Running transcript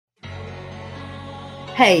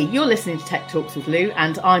Hey, you're listening to Tech Talks with Lou,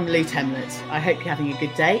 and I'm Lou Temlett. I hope you're having a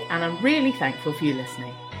good day, and I'm really thankful for you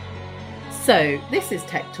listening. So, this is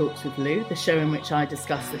Tech Talks with Lou, the show in which I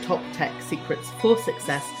discuss the top tech secrets for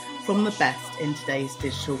success from the best in today's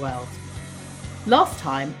digital world. Last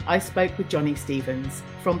time, I spoke with Johnny Stevens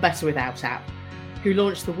from Better Without app, who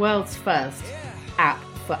launched the world's first app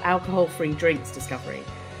for alcohol-free drinks discovery.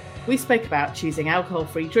 We spoke about choosing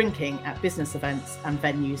alcohol-free drinking at business events and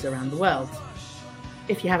venues around the world.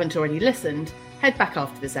 If you haven't already listened, head back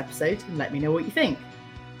after this episode and let me know what you think.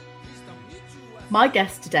 My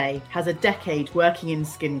guest today has a decade working in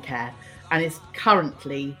skincare and is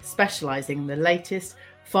currently specialising in the latest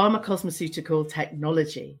pharmacosmesutical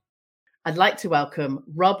technology. I'd like to welcome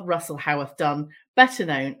Rob Russell Howarth-Dunn, better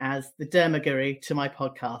known as the DermaGuru, to my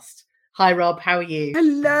podcast. Hi Rob, how are you?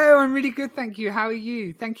 Hello, I'm really good, thank you. How are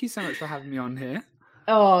you? Thank you so much for having me on here.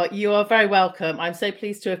 Oh, you are very welcome. I'm so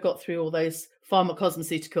pleased to have got through all those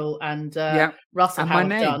Pharmacosmesutical and Russell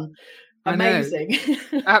Howarth-Dunn. Amazing.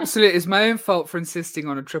 Absolutely. It's my own fault for insisting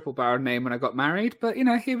on a triple barrel name when I got married, but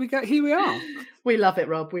here we go. Here we are. We love it,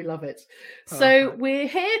 Rob. We love it. So we're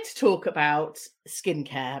here to talk about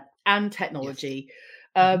skincare and technology.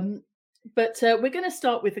 Yes. But we're going to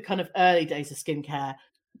start with the kind of early days of skincare.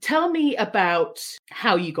 Tell me about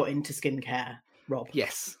how you got into skincare, Rob.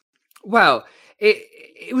 Yes. Well,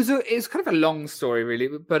 it was kind of a long story, really,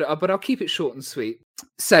 but I'll keep it short and sweet.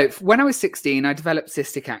 So when I was 16, I developed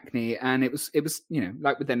cystic acne, and it was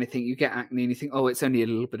like with anything, you get acne and you think, oh, it's only a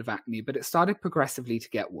little bit of acne, but it started progressively to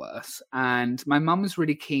get worse. And my mum was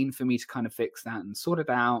really keen for me to kind of fix that and sort it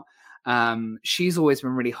out. She's always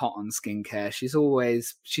been really hot on skincare.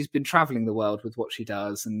 She's been traveling the world with what she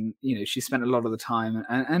does, and she spent a lot of the time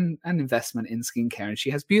and investment in skincare, and she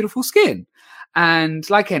has beautiful skin. And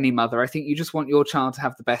like any mother, I think you just want your child to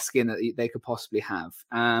have the best skin that they could possibly have.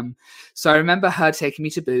 So I remember her taking me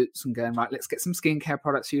to Boots and going, right, let's get some skincare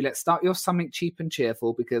products for you. Let's start you off something cheap and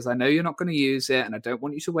cheerful, because I know you're not going to use it and I don't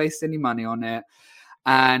want you to waste any money on it.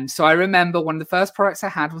 And so I remember one of the first products I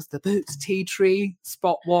had was the Boots Tea Tree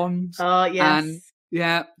Spot Wand. Oh, yes. And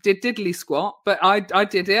yeah, did diddly squat, but I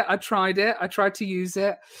did it. I tried to use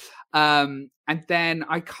it. And then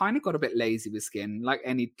I kind of got a bit lazy with skin, like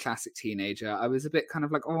any classic teenager. I was a bit kind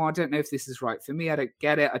of like, oh, I don't know if this is right for me. I don't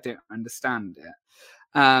get it. I don't understand it.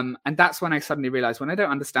 And that's when I suddenly realized when I don't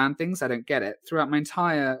understand things, I don't get it. Throughout my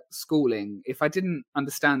entire schooling, if I didn't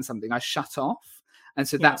understand something, I shut off. And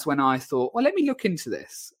so that's when I thought, well, let me look into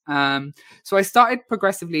this. So I started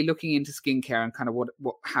progressively looking into skincare and kind of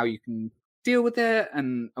how you can deal with it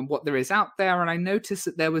and what there is out there. And I noticed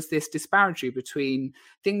that there was this disparity between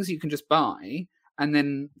things you can just buy and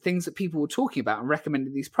then things that people were talking about and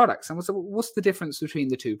recommending these products. And what's the difference between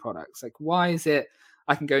the two products? Like, why is it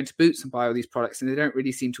I can go into Boots and buy all these products and they don't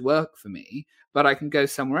really seem to work for me, but I can go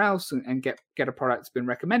somewhere else and get a product that's been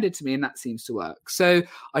recommended to me and that seems to work. So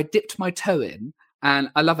I dipped my toe in.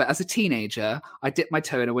 And I love it. As a teenager, I dipped my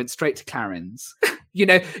toe in and went straight to Clarins.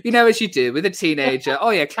 As you do with a teenager.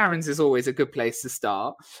 Oh yeah, Clarins is always a good place to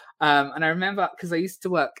start. And I remember because I used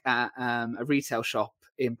to work at a retail shop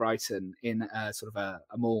in Brighton in sort of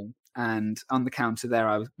a mall. And on the counter there,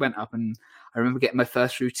 I went up and I remember getting my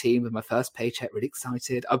first routine with my first paycheck, really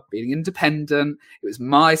excited. I'm being independent. It was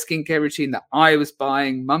my skincare routine that I was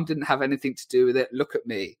buying. Mum didn't have anything to do with it. Look at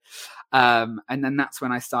me. And then that's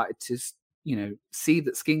when I started to see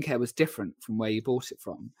that skincare was different from where you bought it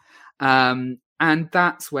from. And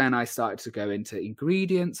that's when I started to go into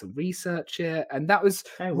ingredients and research it. And that was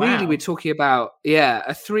really, we're talking about, a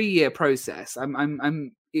 3-year process.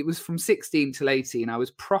 It was from 16 till 18. I was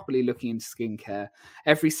properly looking into skincare.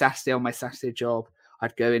 Every Saturday on my Saturday job,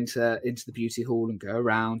 I'd go into the beauty hall and go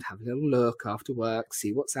around, have a little look after work,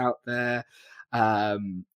 see what's out there.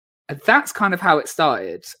 And that's kind of how it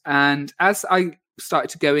started. And as I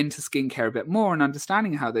started to go into skincare a bit more and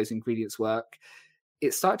understanding how those ingredients work,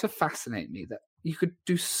 it started to fascinate me that you could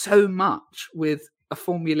do so much with a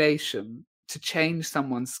formulation to change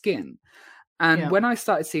someone's skin. And when I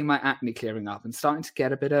started seeing my acne clearing up and starting to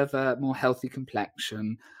get a bit of a more healthy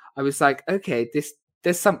complexion, I was like, okay,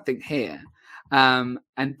 there's something here.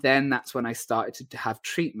 And then that's when I started to have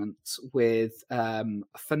treatments with a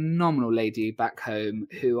phenomenal lady back home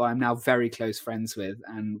who I'm now very close friends with.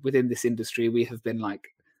 And within this industry, we have been like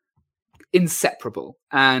inseparable.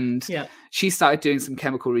 And she started doing some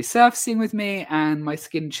chemical resurfacing with me and my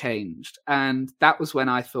skin changed. And that was when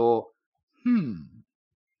I thought,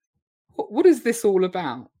 what is this all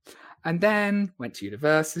about? And then went to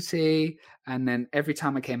university. And then every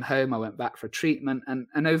time I came home, I went back for treatment.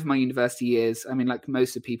 And over my university years, I mean, like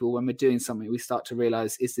most of people, when we're doing something, we start to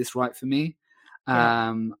realize, is this right for me?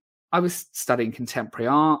 I was studying contemporary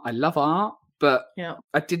art. I love art, but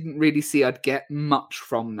I didn't really see I'd get much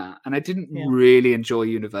from that. And I didn't really enjoy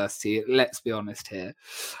university, let's be honest here.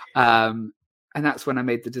 And that's when I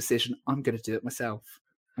made the decision, I'm going to do it myself.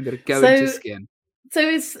 I'm going to go into skin. So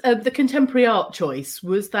is the contemporary art choice,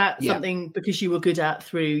 was that something because you were good at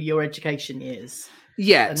through your education years?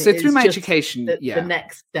 Yeah, and so through my education, the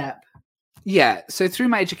next step. Yeah, so through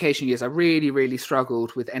my education years, I really, really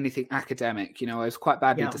struggled with anything academic. You know, I was quite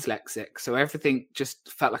badly dyslexic, so everything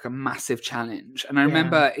just felt like a massive challenge. And I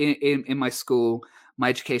remember in my school, my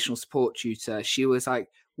educational support tutor, she was like,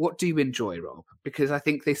 what do you enjoy, Rob? Because I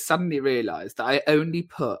think they suddenly realised that I only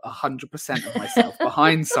put 100% of myself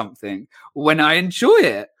behind something when I enjoy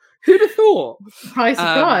it. Who'd have thought?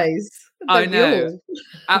 Surprise. I know.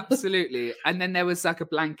 Absolutely. And then there was like a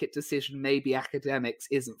blanket decision, maybe academics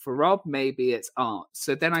isn't for Rob, maybe it's art.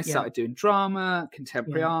 So then I started doing drama,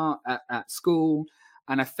 contemporary art at school,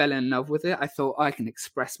 and I fell in love with it. I thought I can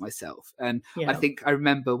express myself. And I think I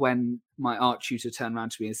remember when my art tutor turned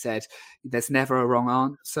around to me and said, there's never a wrong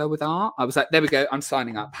answer with art. I was like, there we go. I'm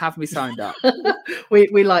signing up. Have me signed up.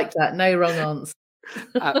 we like that. No wrong answer.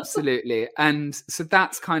 Absolutely. And so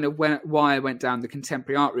that's kind of why I went down the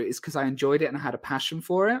contemporary art route, is because I enjoyed it and I had a passion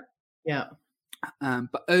for it.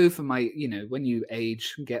 But over my, when you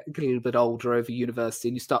age and get a little bit older over university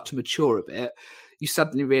and you start to mature a bit, you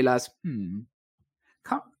suddenly realize,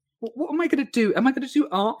 what am I going to do? Am I going to do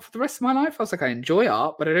art for the rest of my life? I was like, I enjoy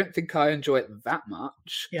art, but I don't think I enjoy it that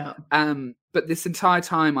much. But this entire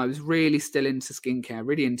time I was really still into skincare,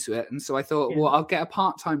 really into it. And so I thought, well, I'll get a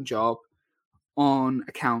part-time job on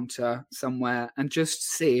a counter somewhere and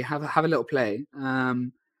just have a little play.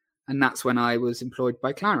 And that's when I was employed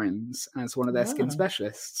by Clarins as one of their skin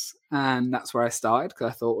specialists. And that's where I started,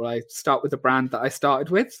 because I thought, well, I start with the brand that I started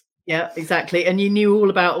with. Yeah, exactly. And you knew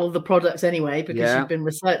all about all the products anyway, because you've been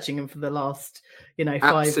researching them for the last,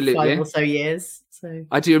 5 or so years. So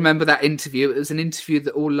I do remember that interview. It was an interview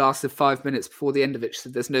that all lasted 5 minutes. Before the end of it, she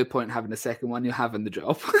said, there's no point in having a second one. You're having the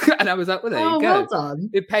job. And I was like, well, there you go. Well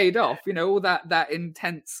done. It paid off. All that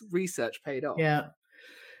intense research paid off. Yeah.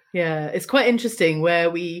 Yeah. It's quite interesting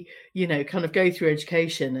where we, kind of go through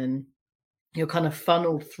education and you're kind of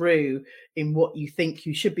funneled through in what you think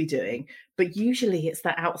you should be doing. But usually it's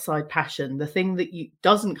that outside passion, the thing that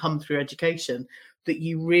doesn't come through education that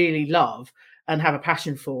you really love and have a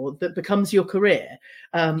passion for, that becomes your career.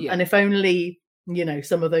 And if only,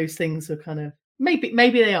 some of those things are kind of, maybe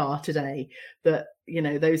they are today, that,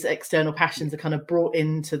 those external passions are kind of brought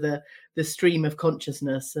into the stream of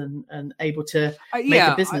consciousness and able to make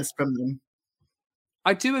a business from them.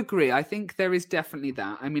 I do agree. I think there is definitely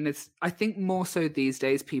that. I mean, I think more so these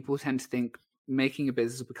days, people tend to think making a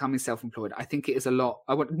business or becoming self-employed, I think it is a lot,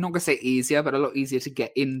 I'm not going to say easier, but a lot easier to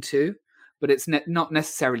get into. But it's not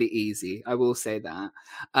necessarily easy. I will say that.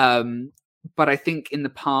 But I think in the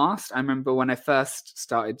past, I remember when I first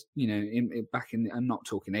started, I'm not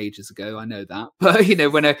talking ages ago, I know that. But,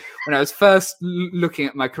 when I was first looking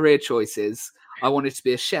at my career choices, I wanted to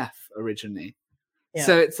be a chef originally. Yeah.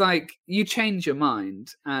 So it's like you change your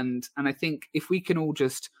mind. And I think if we can all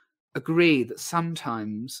just agree that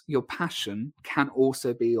sometimes your passion can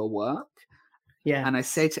also be your work. Yeah. And I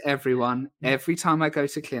say to everyone, every time I go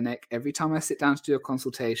to clinic, every time I sit down to do a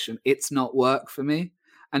consultation, it's not work for me.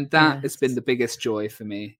 And that has been the biggest joy for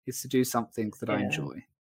me, is to do something that I enjoy.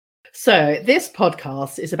 So this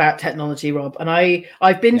podcast is about technology, Rob. And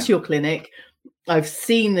I've been to your clinic. I've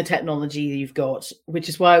seen the technology you've got, which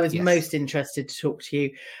is why I was most interested to talk to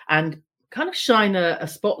you and kind of shine a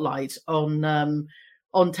spotlight on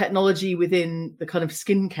technology within the kind of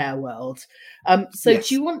skincare world. So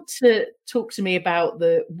do you want to talk to me about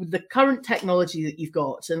the current technology that you've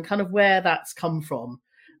got and kind of where that's come from?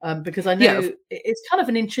 Because I know it's kind of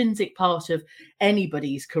an intrinsic part of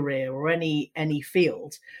anybody's career or any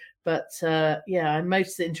field. But I'm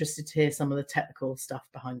most interested to hear some of the technical stuff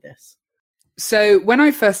behind this. So when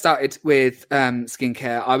I first started with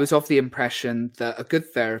skincare, I was of the impression that a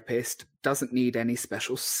good therapist doesn't need any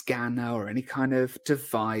special scanner or any kind of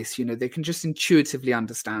device. They can just intuitively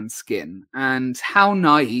understand skin. And how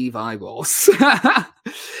naive I was.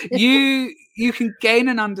 You can gain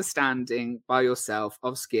an understanding by yourself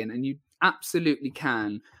of skin, and you absolutely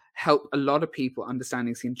can help a lot of people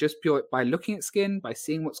understanding skin just pure by looking at skin, by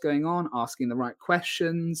seeing what's going on, asking the right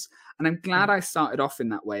questions. And I'm glad I started off in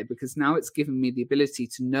that way, because now it's given me the ability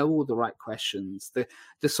to know all the right questions,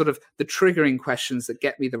 the sort of the triggering questions that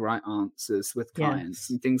get me the right answers with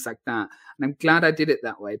clients and things like that. And I'm glad I did it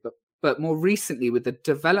that way. But more recently, with the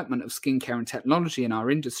development of skincare and technology in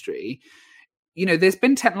our industry, there's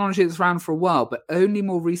been technology that's around for a while, but only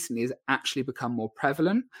more recently has actually become more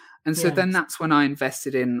prevalent. And so then that's when I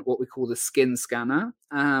invested in what we call the skin scanner.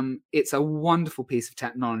 It's a wonderful piece of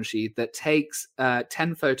technology that takes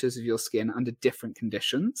 10 photos of your skin under different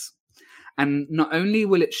conditions. And not only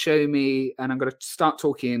will it show me, and I'm going to start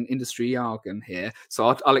talking in industry jargon here,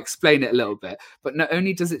 so I'll explain it a little bit, but not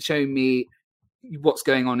only does it show me what's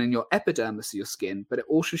going on in your epidermis of your skin, but it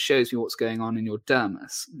also shows me what's going on in your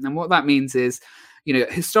dermis. And what that means is,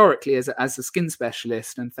 historically, as a skin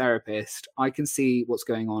specialist and therapist, I can see what's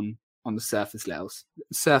going on the surface layers,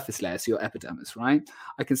 so your epidermis, right?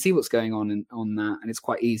 I can see what's going on that, and it's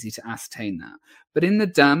quite easy to ascertain that. But in the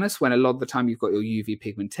dermis, when a lot of the time you've got your UV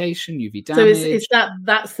pigmentation, UV damage. So is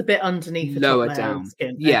that's the bit underneath the lower top layer down of the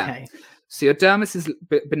skin? Yeah. Okay. So your dermis is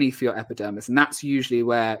beneath your epidermis, and that's usually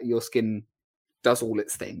where your skin does all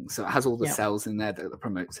its things. So it has all the cells in there that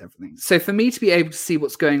promotes everything. So for me to be able to see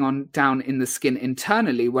what's going on down in the skin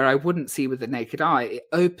internally, where I wouldn't see with the naked eye, it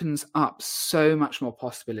opens up so much more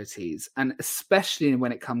possibilities. And especially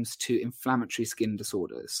when it comes to inflammatory skin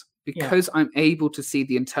disorders, because I'm able to see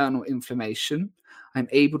the internal inflammation, I'm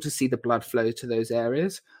able to see the blood flow to those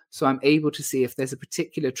areas. So I'm able to see if there's a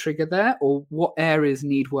particular trigger there or what areas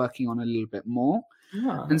need working on a little bit more.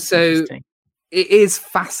 And so it is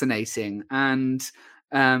fascinating, and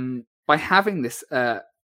by having this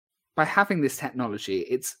technology,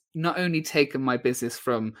 it's not only taken my business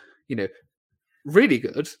from really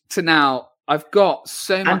good to now I've got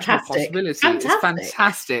so much more possibility. It's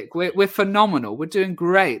fantastic. We're phenomenal. We're doing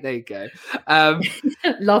great. There you go.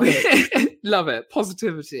 Love it. Love it.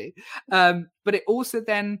 Positivity. But it also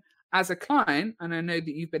then, as a client, and I know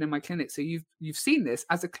that you've been in my clinic, so you've seen this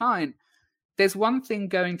as a client. There's one thing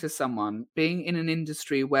going to someone, being in an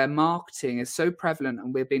industry where marketing is so prevalent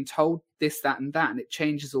and we're being told this, that, and that, and it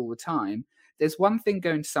changes all the time. There's one thing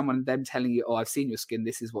going to someone and them telling you, oh, I've seen your skin,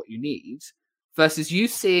 this is what you need, versus you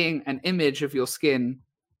seeing an image of your skin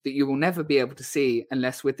that you will never be able to see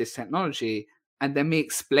unless with this technology, and then me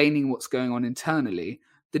explaining what's going on internally.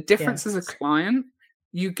 The difference as a client,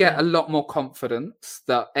 you get a lot more confidence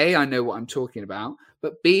that A, I know what I'm talking about,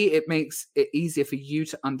 but B, it makes it easier for you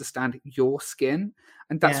to understand your skin.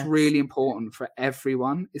 And that's really important for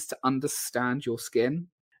everyone, is to understand your skin.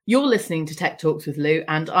 You're listening to Tech Talks with Lou,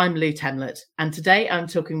 and I'm Lou Temlett. And today I'm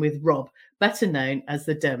talking with Rob, better known as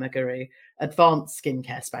the DermaGuru, advanced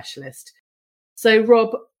skincare specialist. So,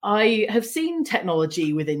 Rob, I have seen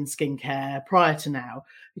technology within skincare prior to now.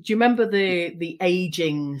 Do you remember the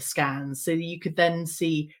aging scans, so that you could then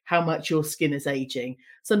see how much your skin is aging?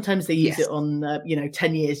 Sometimes they use it on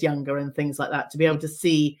 10 years younger and things like that, to be able to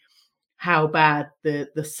see how bad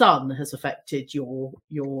the sun has affected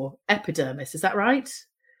your epidermis. Is that right?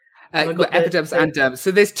 Epidermis and dermis.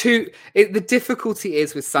 So there's two. The difficulty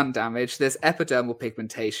is with sun damage, there's epidermal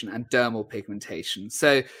pigmentation and dermal pigmentation.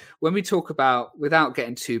 So when we talk about, without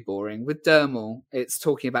getting too boring, with dermal, it's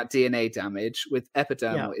talking about DNA damage. With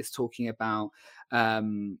epidermal, it's talking about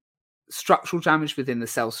structural damage within the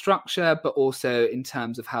cell structure, but also in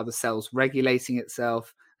terms of how the cell's regulating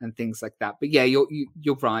itself and things like that. But yeah, you're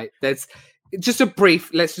right. There's just a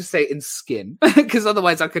brief, let's just say in skin, because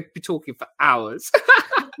otherwise I could be talking for hours.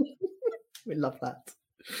 We love that.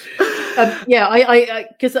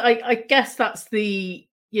 I guess that's the,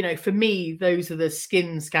 for me, those are the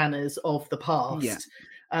skin scanners of the past.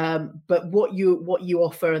 But what you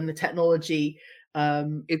offer and the technology,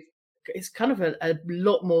 it's kind of a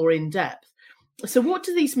lot more in depth. So what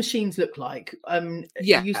do these machines look like?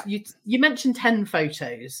 You mentioned 10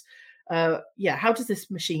 photos. How does this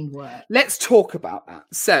machine work? Let's talk about that.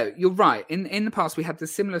 So you're right. In the past, we had the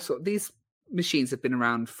similar sort of, these machines have been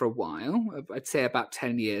around for a while. I'd say about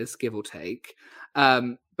 10 years, give or take.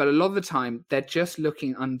 But a lot of the time, they're just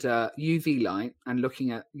looking under UV light and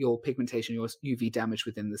looking at your pigmentation, your UV damage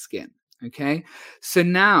within the skin. Okay. So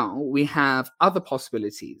now we have other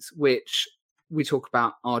possibilities, which we talk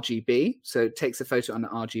about RGB. So it takes a photo under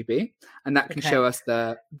RGB, and that can show us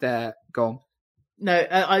their goal. No,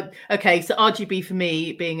 so RGB for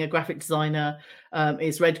me, being a graphic designer,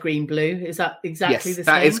 is red, green, blue. Is that exactly the same?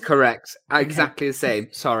 That is correct. Exactly the same.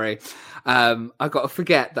 Sorry, I've got to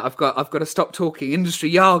forget that I've got to stop talking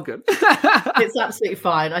industry jargon. It's absolutely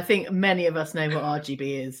fine. I think many of us know what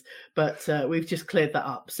RGB is, but we've just cleared that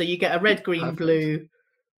up. So you get a red, green, blue.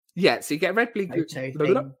 Yeah, so you get a red, blue,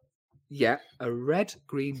 blue. Yeah, a red,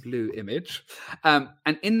 green, blue image, and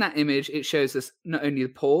in that image, it shows us not only the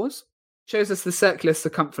pores. Shows us the circular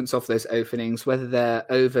circumference of those openings, whether they're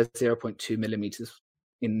over 0.2 millimeters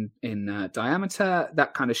in diameter.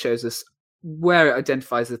 That kind of shows us where it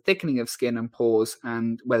identifies the thickening of skin and pores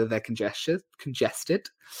and whether they're congested.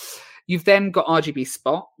 You've then got RGB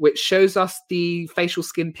spot, which shows us the facial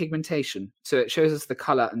skin pigmentation. So it shows us the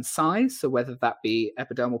color and size. So whether that be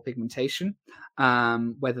epidermal pigmentation,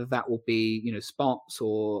 whether that will be, spots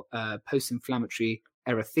or post-inflammatory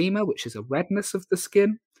erythema, which is a redness of the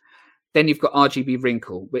skin. Then you've got RGB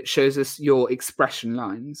wrinkle, which shows us your expression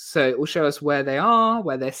lines. So it will show us where they are,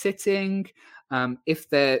 where they're sitting, if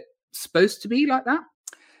they're supposed to be like that.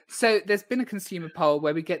 So there's been a consumer poll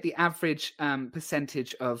where we get the average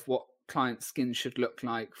percentage of what clients' skin should look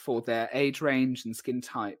like for their age range and skin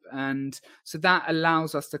type. And so that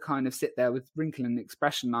allows us to kind of sit there with wrinkle and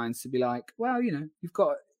expression lines to be like, well, you've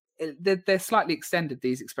got, they're slightly extended,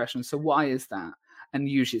 these expressions. So why is that? And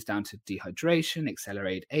usually it's down to dehydration,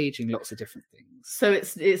 accelerated aging, lots of different things. So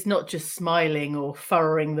it's not just smiling or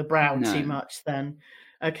furrowing the brow too much then.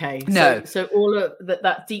 Okay. No. So all of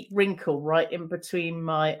that deep wrinkle right in between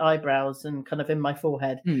my eyebrows and kind of in my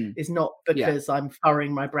forehead is not because I'm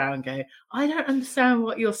furrowing my brow and go, I don't understand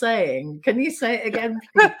what you're saying. Can you say it again,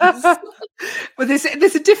 please? Well, there's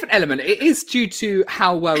a different element. It is due to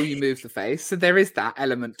how well you move the face. So there is that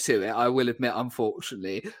element to it, I will admit,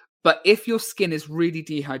 unfortunately. But if your skin is really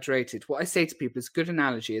dehydrated, what I say to people is a good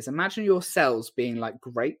analogy is imagine your cells being like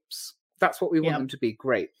grapes. That's what we want them to be,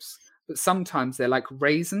 grapes. But sometimes they're like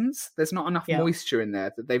raisins. There's not enough moisture in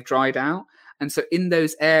there that they've dried out. And so in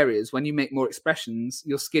those areas, when you make more expressions,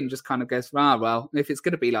 your skin just kind of goes, well, if it's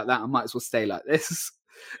going to be like that, I might as well stay like this.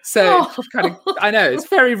 So I know, it's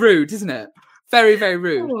very rude, isn't it? Very, very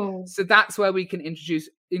rude. Oh. So that's where we can introduce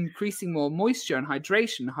increasing more moisture and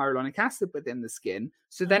hydration, hyaluronic acid within the skin.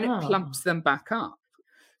 So then it plumps them back up.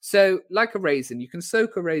 So like a raisin, you can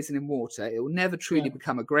soak a raisin in water. It will never truly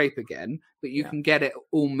become a grape again, but you can get it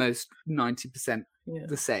almost 90%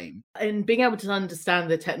 the same. And being able to understand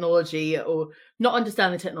the technology, or not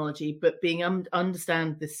understand the technology, but being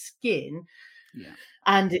understand the skin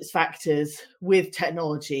and its factors with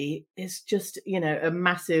technology is just, a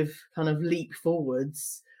massive kind of leap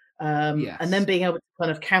forwards. And then being able to kind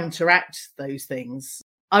of counteract those things.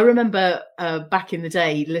 I remember back in the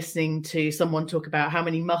day listening to someone talk about how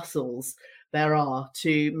many muscles there are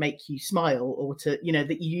to make you smile, or to,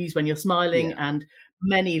 that you use when you're smiling, and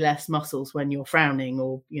many less muscles when you're frowning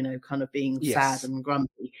or, kind of being sad and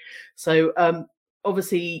grumpy. So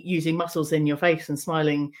obviously using muscles in your face and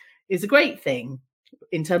smiling is a great thing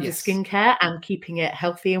in terms of skincare and keeping it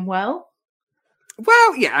healthy and well.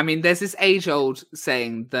 Well, yeah, I mean, there's this age-old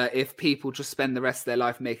saying that if people just spend the rest of their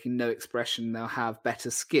life making no expression, they'll have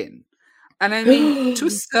better skin. And I mean, to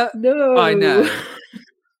a certain... No. I know.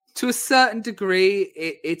 To a certain degree,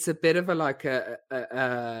 it's a bit of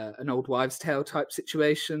an old wives' tale type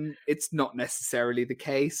situation. It's not necessarily the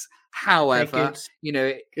case. However,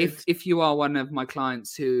 if you are one of my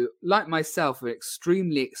clients who, like myself, are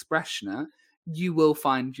extremely expressionate, you will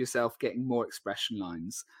find yourself getting more expression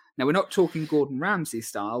lines. Now, we're not talking Gordon Ramsay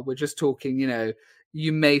style. We're just talking,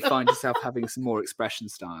 you may find yourself having some more expression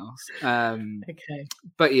styles. Okay.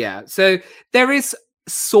 But yeah, so there is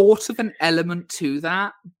sort of an element to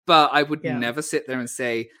that, but I would never sit there and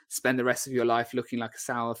say, spend the rest of your life looking like a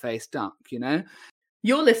sour-faced duck,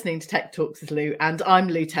 You're listening to Tech Talks with Lou, and I'm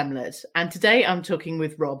Lou Temlett. And today I'm talking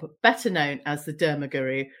with Rob, better known as the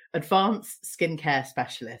DermaGuru, advanced skincare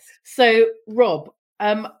specialist. So, Rob,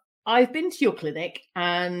 I've been to your clinic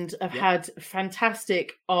and I've had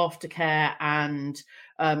fantastic aftercare and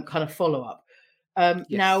kind of follow-up.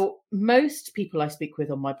 Now, most people I speak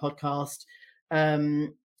with on my podcast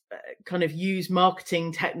kind of use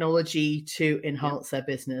marketing technology to enhance their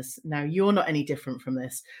business. Now, you're not any different from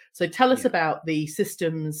this. So tell us about the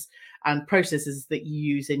systems and processes that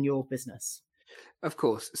you use in your business. Of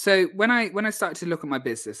course. So when I started to look at my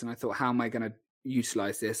business and I thought, how am I going to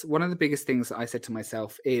utilize this? One of the biggest things that I said to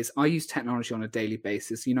myself is I use technology on a daily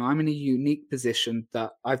basis. I'm in a unique position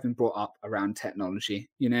that I've been brought up around technology,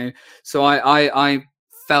 so I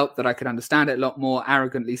felt that I could understand it a lot more,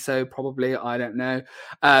 arrogantly so, probably, I don't know.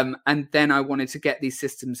 And then I wanted to get these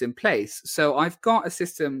systems in place. So I've got a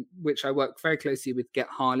system which I work very closely with Get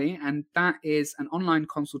Harley, and that is an online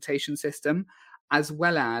consultation system as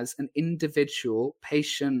well as an individual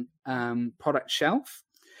patient product shelf.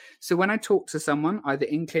 So when I talk to someone, either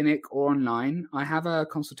in clinic or online, I have a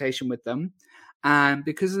consultation with them. And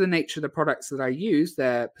because of the nature of the products that I use,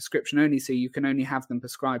 they're prescription only. So you can only have them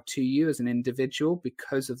prescribed to you as an individual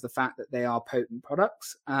because of the fact that they are potent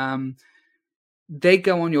products. They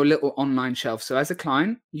go on your little online shelf. So as a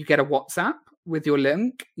client, you get a WhatsApp with your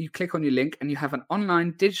link. You click on your link and you have an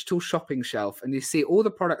online digital shopping shelf. And you see all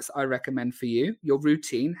the products I recommend for you, your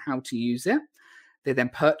routine, how to use it. They then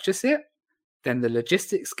purchase it. then the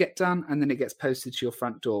logistics get done, and then it gets posted to your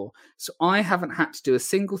front door. So I haven't had to do a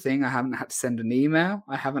single thing. I haven't had to send an email.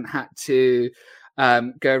 I haven't had to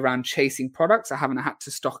go around chasing products. I haven't had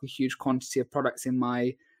to stock a huge quantity of products in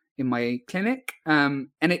my clinic. And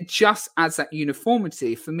it just adds that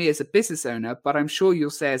uniformity for me as a business owner, but I'm sure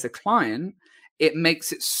you'll say as a client, it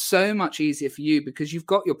makes it so much easier for you because you've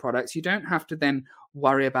got your products. You don't have to then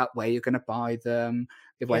worry about where you're going to buy them,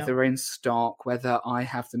 whether they're in stock, whether I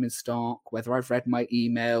have them in stock, whether I've read my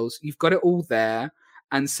emails. You've got it all there.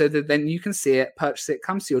 And so that then you can see it, purchase it,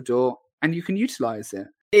 comes to your door, and you can utilize it.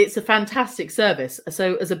 It's a fantastic service.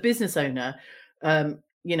 So as a business owner,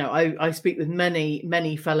 I speak with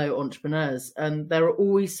many fellow entrepreneurs, and there are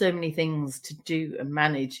always so many things to do and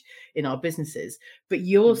manage in our businesses, but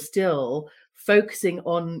you're still focusing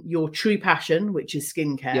on your true passion, which is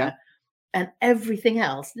skincare, and everything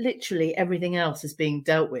else, literally everything else, is being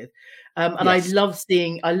dealt with. And I love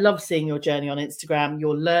seeing your journey on Instagram,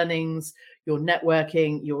 your learnings, your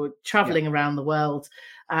networking, your traveling around the world,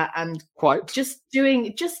 and just doing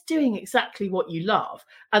exactly what you love.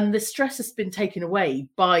 And the stress has been taken away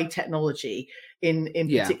by technology in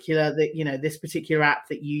particular, that, this particular app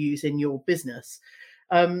that you use in your business.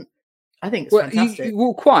 I think it's fantastic.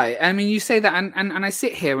 Quite. I mean, you say that, and I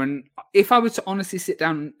sit here, and if I were to honestly sit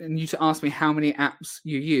down and you to ask me how many apps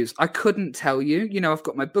you use, I couldn't tell you. I've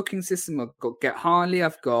got my booking system, I've got Get Harley,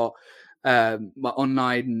 I've got my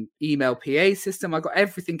online email PA system. I've got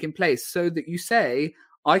everything in place so that you say,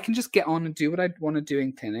 I can just get on and do what I want to do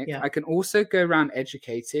in clinic. I can also go around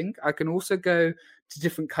educating. I can also go to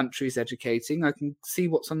different countries educating. I can see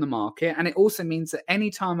what's on the market. And it also means that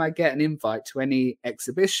anytime I get an invite to any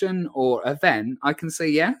exhibition or event, I can say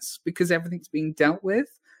yes, because everything's being dealt with.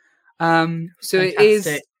 So it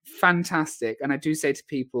is fantastic. And I do say to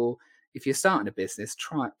people, if you're starting a business,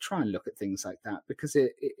 try and look at things like that, because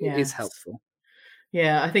it is helpful.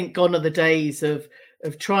 Yeah, I think gone are the days of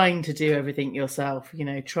trying to do everything yourself,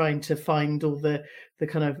 trying to find all the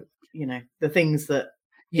kind of, the things that,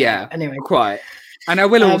 anyway. Quite. And I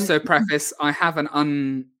will also preface, I have an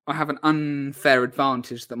unfair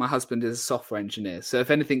advantage that my husband is a software engineer. So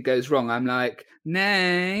if anything goes wrong, I'm like,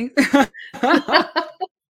 nay.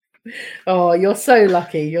 Oh, you're so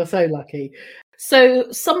lucky. You're so lucky.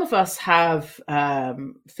 So some of us have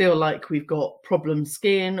feel like we've got problem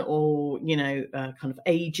skin or, kind of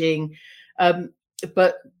aging.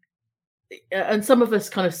 And some of us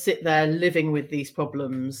kind of sit there living with these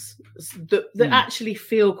problems that actually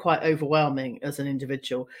feel quite overwhelming as an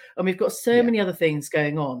individual. And we've got so many other things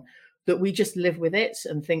going on that we just live with it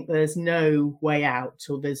and think there's no way out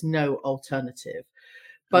or there's no alternative.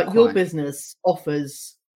 But your business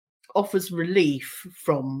offers relief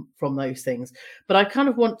from those things. But I kind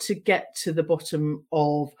of want to get to the bottom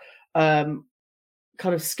of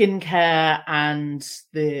kind of skincare and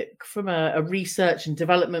from a research and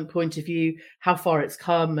development point of view, how far it's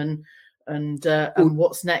come and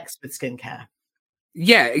what's next with skincare.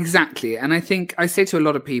 Yeah, exactly. And I think I say to a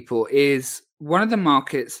lot of people is one of the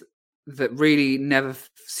markets that really never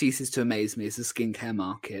ceases to amaze me is the skincare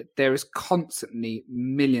market. There is constantly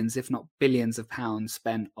millions, if not billions of pounds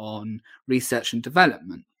spent on research and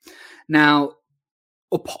development. Now,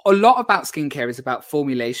 a lot about skincare is about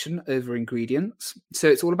formulation over ingredients. So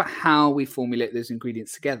it's all about how we formulate those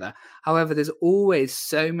ingredients together. However, there's always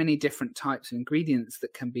so many different types of ingredients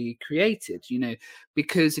that can be created,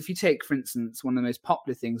 because if you take, for instance, one of the most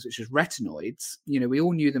popular things, which is retinoids, we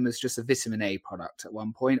all knew them as just a vitamin A product at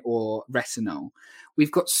one point, or retinol.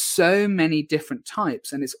 We've got so many different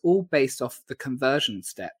types, and it's all based off the conversion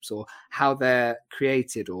steps or how they're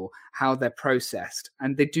created or how they're processed.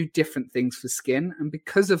 And they do different things for skin. And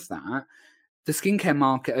because of that, the skincare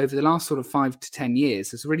market over the last sort of 5 to 10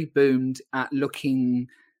 years has really boomed at looking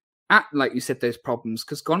at, like you said, those problems.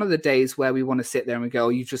 Because gone are the days where we want to sit there and we go, oh,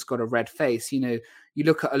 you've just got a red face. You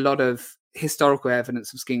look at a lot of historical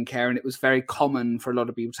evidence of skincare, and it was very common for a lot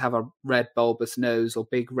of people to have a red bulbous nose or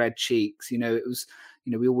big red cheeks. It was,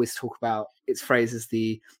 we always talk about its phrase as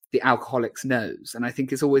the alcoholic's nose. And I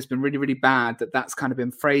think it's always been really, really bad that that's kind of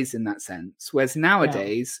been phrased in that sense. Whereas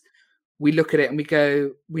nowadays, we look at it and we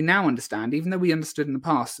go, we now understand, even though we understood in the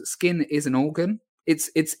past, that skin is an organ.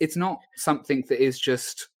 It's not something that is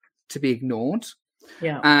just to be ignored.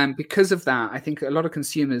 And because of that, I think a lot of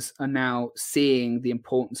consumers are now seeing the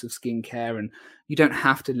importance of skincare, and you don't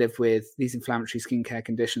have to live with these inflammatory skincare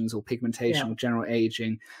conditions or pigmentation or general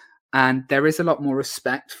aging. And there is a lot more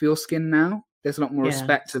respect for your skin now. There's a lot more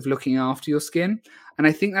respect of looking after your skin. And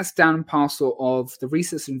I think that's down and parcel of the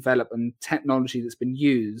research and development technology that's been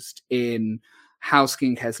used in how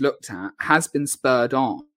skincare is looked at, has been spurred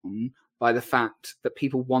on by the fact that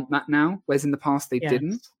people want that now, whereas in the past they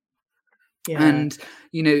didn't. Yeah. And,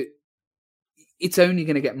 you know, it's only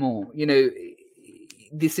going to get more. You know,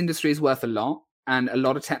 this industry is worth a lot, and a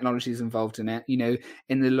lot of technology is involved in it. You know,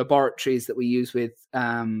 in the laboratories that we use with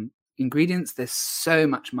ingredients, there's so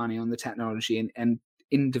much money on the technology and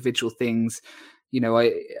individual things. You know,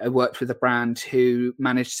 I worked with a brand who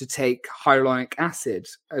managed to take hyaluronic acid,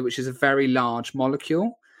 which is a very large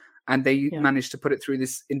molecule, and they managed to put it through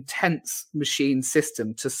this intense machine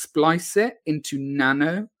system to splice it into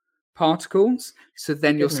nano particles, so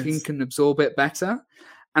then your skin can absorb it better.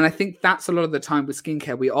 And I think that's a lot of the time with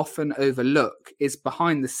skincare we often overlook is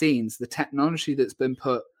behind the scenes, the technology that's been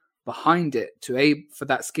put behind it for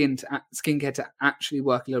that skincare to actually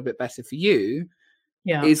work a little bit better for you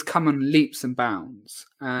is come on leaps and bounds.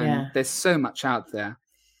 And there's so much out there.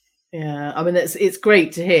 Yeah, I mean, it's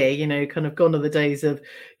great to hear, you know, kind of gone are the days of,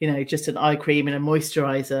 you know, just an eye cream and a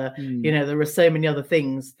moisturizer. You know, there are so many other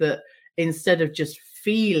things that instead of just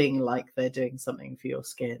feeling like they're doing something for your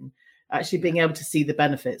skin, actually being able to see the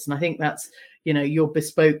benefits. And I think that's, you know, your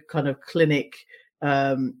bespoke kind of clinic,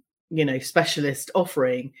 you know, specialist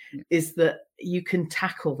offering is that you can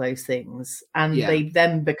tackle those things and they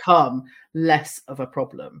then become less of a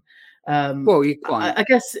problem. Well, I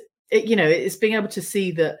guess, you know, it's being able to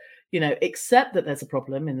see that, you know, accept that there's a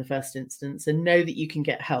problem in the first instance and know that you can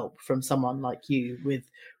get help from someone like you with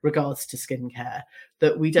regards to skincare,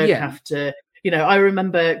 that we don't have to, you know, I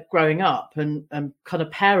remember growing up and kind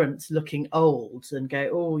of parents looking old and go,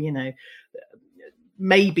 oh, you know,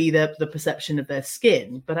 maybe the perception of their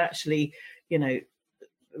skin, but actually, you know,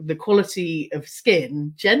 the quality of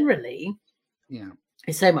skin generally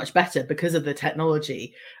is so much better because of the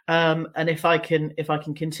technology. And if I can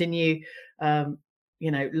continue, you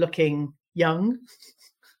know, looking young,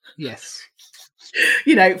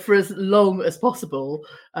 you know, for as long as possible,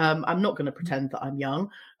 I'm not going to pretend that I'm young,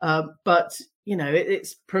 but you know,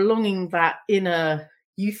 it's prolonging that inner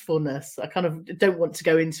youthfulness. I kind of don't want to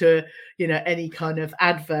go into, you know, any kind of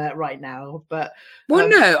advert right now, but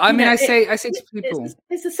no, I mean, know, I say to people,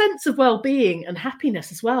 it's a sense of well-being and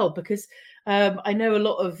happiness as well, because I know a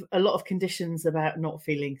lot of conditions about not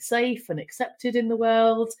feeling safe and accepted in the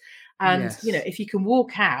world, and you know, if you can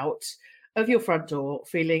walk out of your front door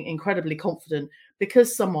feeling incredibly confident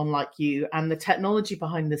because someone like you and the technology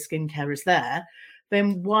behind the skincare is there,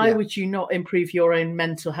 then why would you not improve your own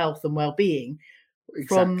mental health and well-being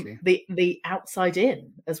from the outside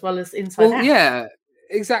in as well as inside out? Yeah,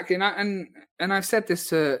 exactly. And I've said this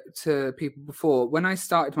to people before. When I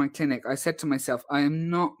started my clinic, I said to myself, I am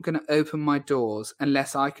not going to open my doors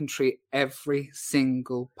unless I can treat every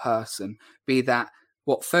single person, be that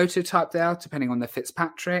what phototype they are, depending on their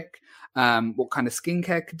Fitzpatrick, what kind of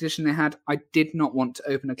skincare condition they had. I did not want to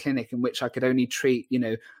open a clinic in which I could only treat, you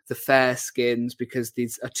know, the fair skins because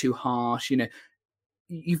these are too harsh. You know,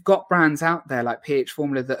 you've got brands out there like pH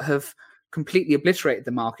Formula that have completely obliterated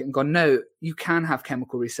the market and gone, no, you can have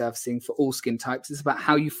chemical resurfacing for all skin types. It's about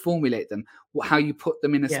how you formulate them, how you put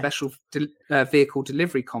them in a special vehicle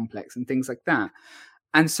delivery complex and things like that.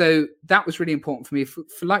 And so that was really important for me, for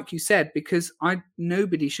like you said, because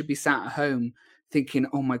nobody should be sat at home thinking,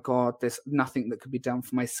 oh my God, there's nothing that could be done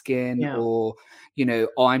for my skin, or, you know,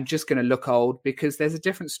 oh, I'm just going to look old, because there's a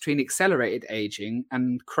difference between accelerated aging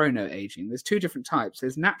and chrono aging. There's two different types.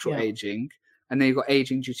 There's natural aging, and then you've got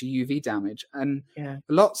aging due to UV damage. And a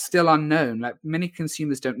lot's still unknown. Like, many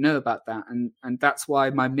consumers don't know about that. And that's why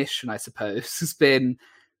my mission, I suppose, has been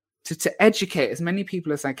to educate as many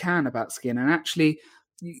people as I can about skin, and actually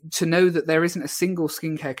to know that there isn't a single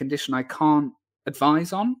skincare condition I can't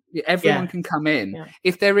advise on. Everyone can come in.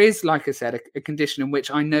 If there is, like I said, a condition in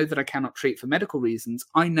which I know that I cannot treat for medical reasons,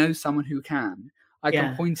 I know someone who can. I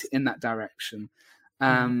can point it in that direction.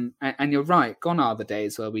 And you're right, gone are the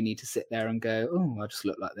days where we need to sit there and go, oh, I just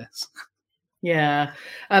look like this.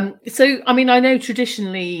 So I mean, I know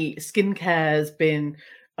traditionally skincare has been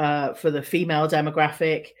for the female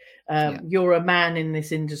demographic. You're a man in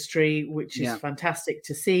this industry, which is fantastic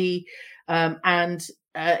to see. And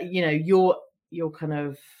you know, your kind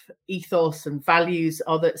of ethos and values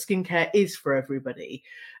are that skincare is for everybody,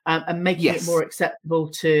 and making it more acceptable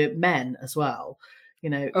to men as well. You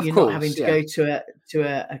know, you're not having to go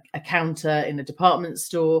to a counter in a department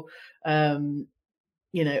store,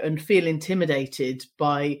 you know, and feel intimidated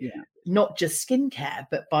by not just skincare,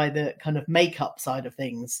 but by the kind of makeup side of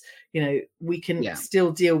things. You know, we can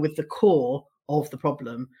still deal with the core of the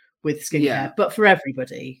problem with skincare, but for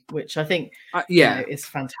everybody, which I think you know, is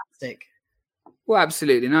fantastic. Well,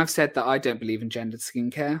 absolutely. And I've said that I don't believe in gendered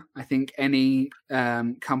skincare. I think any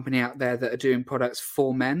company out there that are doing products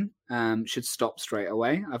for men should stop straight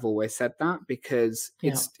away. I've always said that because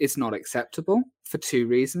it's not acceptable for two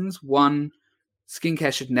reasons. One,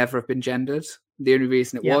 skincare should never have been gendered. The only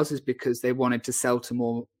reason it was is because they wanted to sell to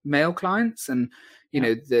more male clients. And, you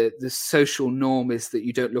know, the social norm is that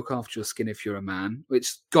you don't look after your skin if you're a man,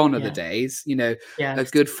 which gone are the days. You know, a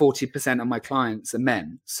good 40% of my clients are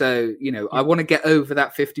men. So, you know, I want to get over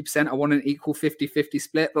that 50%. I want an equal 50-50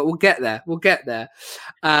 split, but we'll get there. We'll get there.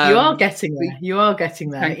 You are getting there. You are getting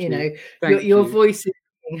there. Thank you know, Thank your you. voice is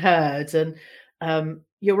being heard. And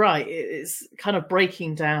you're right. It's kind of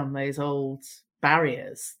breaking down those old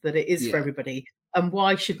barriers that it is for everybody. And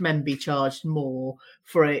why should men be charged more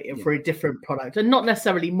for a different product, and not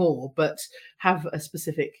necessarily more, but have a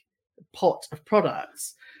specific pot of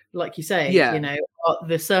products? Like you say, you know,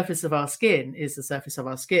 the surface of our skin is the surface of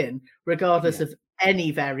our skin, regardless of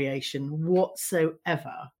any variation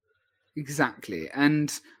whatsoever. Exactly.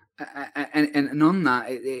 And on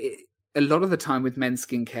that, a lot of the time with men's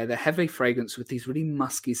skincare, they're heavily fragranced with these really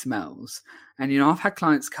musky smells. And, you know, I've had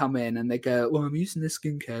clients come in and they go, well, I'm using this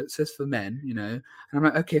skincare. It says for men, you know. And I'm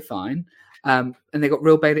like, okay, fine. And they got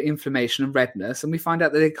real bad inflammation and redness. And we find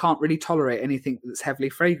out that they can't really tolerate anything that's heavily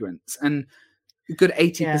fragranced. And a good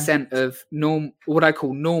 80% of what I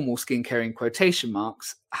call normal skincare in quotation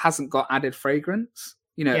marks hasn't got added fragrance.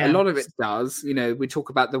 You know, a lot of it does. You know, we talk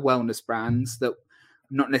about the wellness brands that,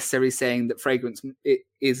 not necessarily saying that fragrance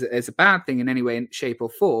is a bad thing in any way, shape or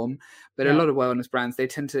form, but a lot of wellness brands, they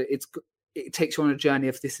tend to, it takes you on a journey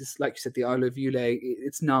of, this is, like you said, the Isle of Yule.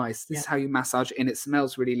 It's nice. This is how you massage it, and it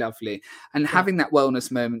smells really lovely. And having that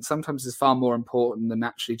wellness moment sometimes is far more important than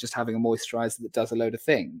actually just having a moisturizer that does a load of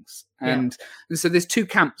things. And so there's two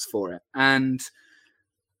camps for it, and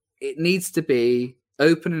it needs to be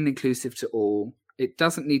open and inclusive to all. It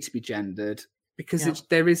doesn't need to be gendered, because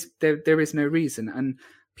there is no reason. And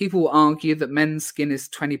people will argue that men's skin is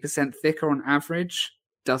 20% thicker on average.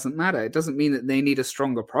 Doesn't matter. It doesn't mean that they need a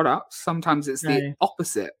stronger product. Sometimes it's the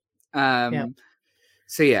opposite.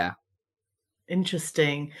 So yeah.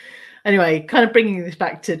 Interesting. Anyway, kind of bringing this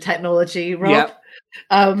back to technology, Rob.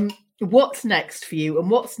 What's next for you, and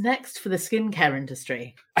what's next for the skincare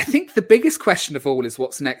industry? I think the biggest question of all is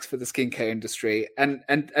what's next for the skincare industry. And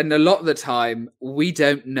a lot of the time we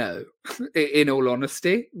don't know. In all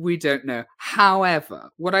honesty, we don't know. However,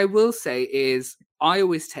 what I will say is I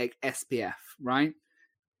always take SPF, right?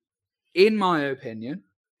 In my opinion,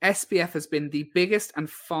 SPF has been the biggest and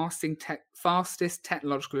fastest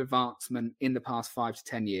technological advancement in the past 5 to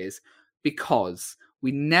 10 years, because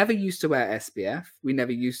we never used to wear SPF. We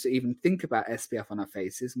never used to even think about SPF on our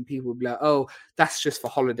faces. And people would be like, oh, that's just for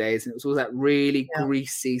holidays. And it was all that really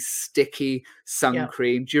greasy, sticky sun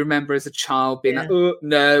cream. Do you remember as a child being like, oh,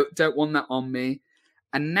 no, don't want that on me?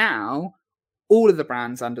 And now all of the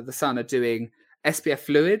brands under the sun are doing SPF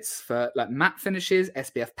fluids for like matte finishes,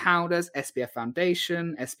 SPF powders, SPF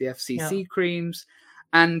foundation, SPF CC creams.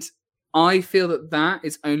 And I feel that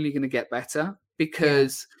is only going to get better,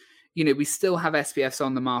 because you know, we still have SPFs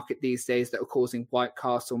on the market these days that are causing white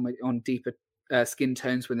cast on deeper skin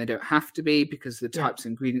tones when they don't have to be, because of the types of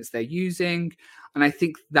ingredients they're using. And I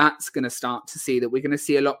think that's going to start to see that we're going to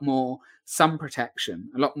see a lot more sun protection,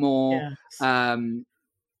 a lot more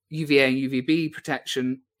UVA and UVB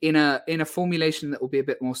protection in a formulation that will be a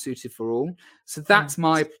bit more suited for all. So that's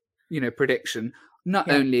my, you know, prediction. Not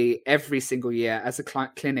only every single year as a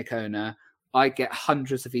clinic owner, I get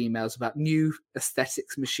hundreds of emails about new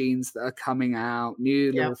aesthetics machines that are coming out,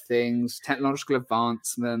 new little things, technological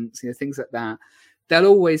advancements, you know, things like that. There'll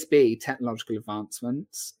always be technological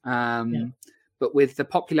advancements. But with the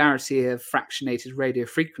popularity of fractionated radio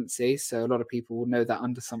frequency, so a lot of people will know that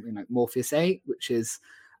under something like Morpheus 8, which is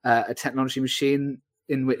a technology machine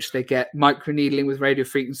in which they get microneedling with radio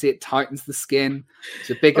frequency. It tightens the skin. It's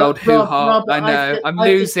a big old hoo-ha. I know. I'm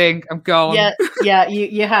losing. I'm gone. Yeah,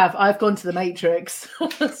 you have. I've gone to the Matrix.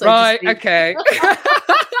 So right, okay.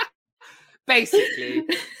 Basically,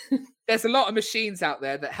 there's a lot of machines out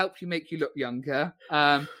there that help you make you look younger.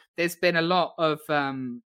 There's been a lot of,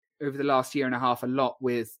 over the last year and a half, a lot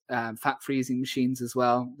with fat freezing machines as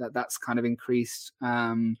well. That's kind of increased,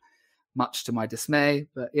 much to my dismay,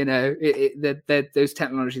 but you know, those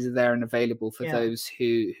technologies are there and available for those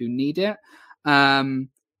who need it.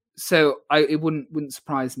 So it wouldn't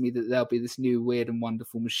surprise me that there'll be this new weird and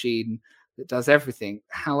wonderful machine that does everything.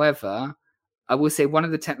 However, I will say one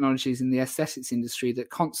of the technologies in the aesthetics industry that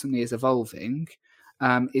constantly is evolving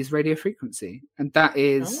is radio frequency, and that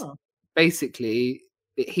is basically,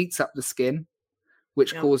 it heats up the skin.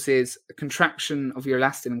 which causes a contraction of your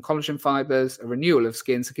elastin and collagen fibers, a renewal of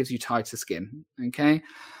skin, so it gives you tighter skin. Okay.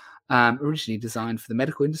 Originally designed for the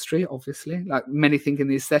medical industry, obviously. Like many think in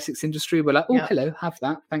the aesthetics industry, we're like, oh, hello, have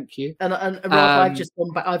that, thank you. And Rob,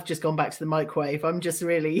 I've just gone back to the microwave. I'm just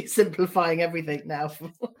really simplifying everything now.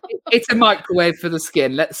 It's a microwave for the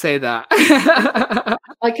skin. Let's say that.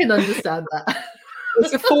 I can understand that.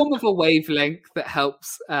 It's a form of a wavelength that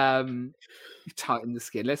helps tighten the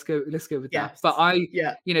skin. Let's go with that. But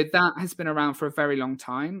that has been around for a very long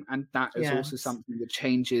time, and that is also something that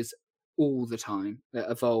changes all the time,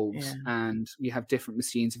 that evolves, and you have different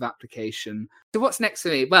machines of application. So what's next for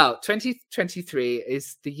me? Well, 2023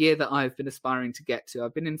 is the year that I've been aspiring to get to.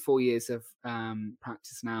 I've been in 4 years of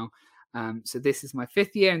practice now. So this is my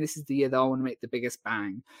 5th year, and this is the year that I want to make the biggest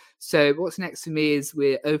bang. So what's next for me is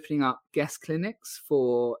we're opening up guest clinics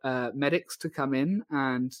for medics to come in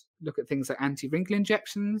and look at things like anti-wrinkle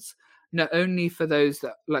injections, not only for those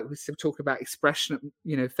that, like we still talk about expression,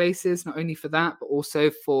 faces, not only for that, but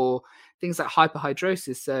also for things like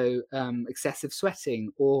hyperhidrosis, so excessive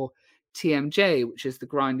sweating, or TMJ, which is the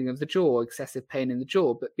grinding of the jaw, excessive pain in the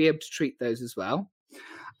jaw, but be able to treat those as well.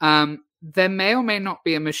 There may or may not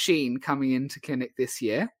be a machine coming into clinic this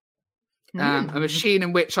year, a machine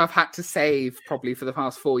in which I've had to save probably for the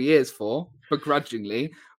past 4 years for,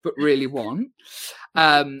 begrudgingly, but really want.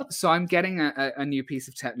 So I'm getting a new piece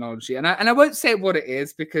of technology, and I won't say what it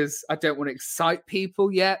is because I don't want to excite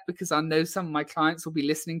people yet, because I know some of my clients will be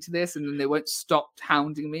listening to this and then they won't stop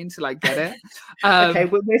hounding me until I get it. Okay,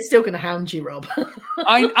 we're still going to hound you, Rob.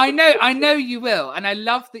 I know you will, and I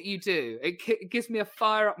love that you do. It gives me a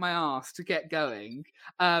fire up my arse to get going.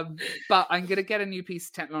 But I'm going to get a new piece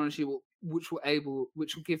of technology which will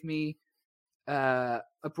give me a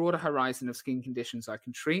broader horizon of skin conditions I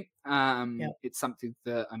can treat. It's something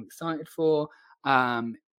that I'm excited for,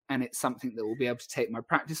 and it's something that will be able to take my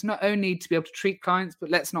practice not only to be able to treat clients,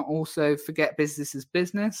 but let's not also forget business is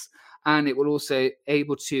business, and it will also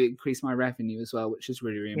able to increase my revenue as well, which is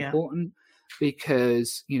really, really important,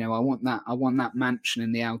 because I want that mansion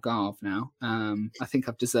in the Algarve now. I think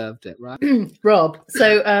I've deserved it, right? Rob,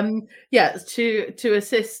 so to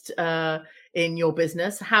assist in your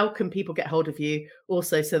business, how can people get hold of you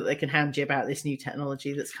also so that they can hound you about this new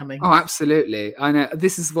technology that's coming? Oh, absolutely. I know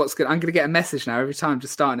this is what's good. I'm going to get a message now every time,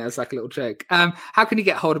 just starting it as like a little joke. How can you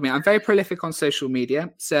get hold of me? I'm very prolific on social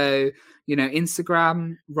media. So,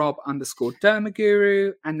 Instagram,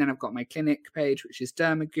 Rob_DermaGuru. And then I've got my clinic page, which is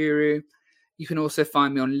DermaGuru. You can also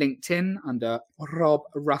find me on LinkedIn under Rob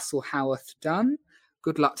Russell Howarth Dunn.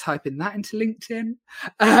 Good luck typing that into LinkedIn.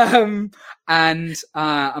 And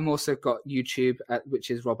I'm also got YouTube, which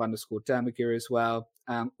is Rob_DermaGuru as well,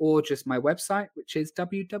 or just my website, which is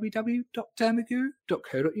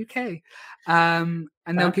www.dermaguru.co.uk. And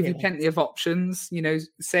they'll give you plenty of options.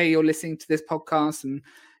 Say you're listening to this podcast and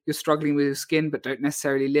you're struggling with your skin but don't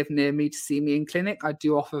necessarily live near me to see me in clinic. I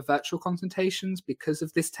do offer virtual consultations. Because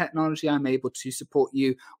of this technology, I'm able to support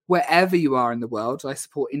you wherever you are in the world. I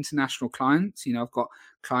support international clients. I've got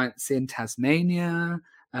clients in Tasmania,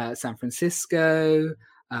 San Francisco,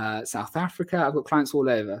 South Africa. I've got clients all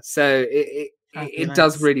over. So it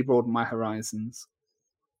does really broaden my horizons.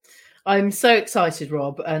 I'm so excited,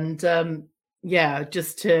 Rob. And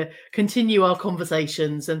just to continue our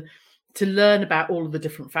conversations and to learn about all of the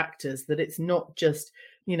different factors, that it's not just,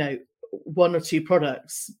 one or two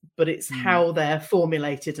products, but it's how they're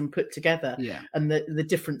formulated and put together, and the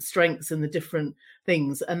different strengths and the different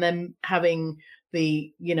things. And then having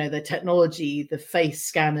the technology, the face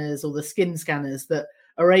scanners or the skin scanners that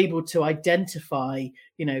are able to identify,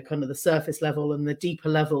 kind of the surface level and the deeper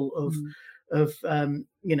level of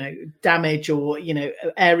damage or,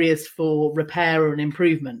 areas for repair and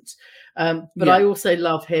improvement. But I also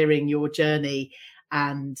love hearing your journey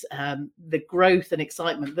and the growth and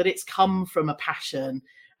excitement that it's come from a passion,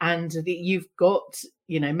 and that you've got,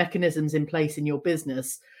 mechanisms in place in your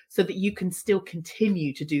business so that you can still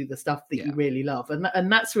continue to do the stuff that you really love.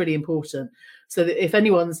 And that's really important. So that if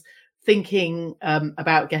anyone's thinking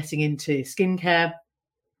about getting into skincare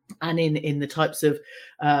and in the types of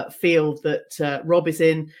field that Rob is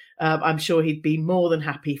in, I'm sure he'd be more than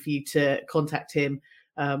happy for you to contact him.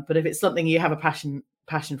 But if it's something you have a passion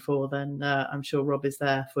for, then I'm sure Rob is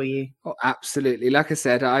there for you. Oh, absolutely. Like I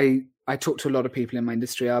said, I talk to a lot of people in my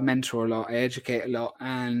industry. I mentor a lot. I educate a lot.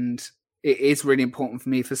 And it is really important for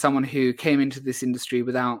me, for someone who came into this industry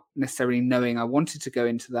without necessarily knowing I wanted to go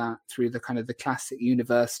into that through the kind of the classic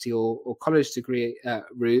university or college degree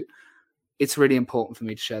route. It's really important for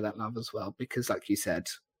me to share that love as well, because like you said,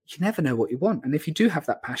 you never know what you want. And if you do have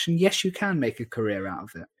that passion, yes, you can make a career out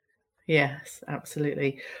of it. Yes,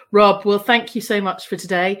 absolutely. Rob, well, thank you so much for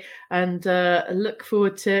today, and look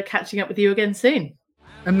forward to catching up with you again soon.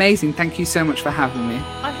 Amazing. Thank you so much for having me.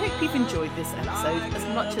 I hope you've enjoyed this episode as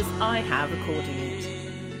much as I have recording it.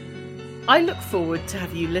 I look forward to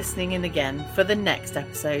have you listening in again for the next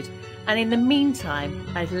episode. And in the meantime,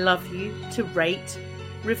 I'd love you to rate,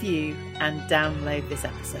 review, and download this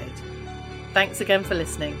episode. Thanks again for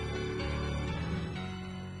listening.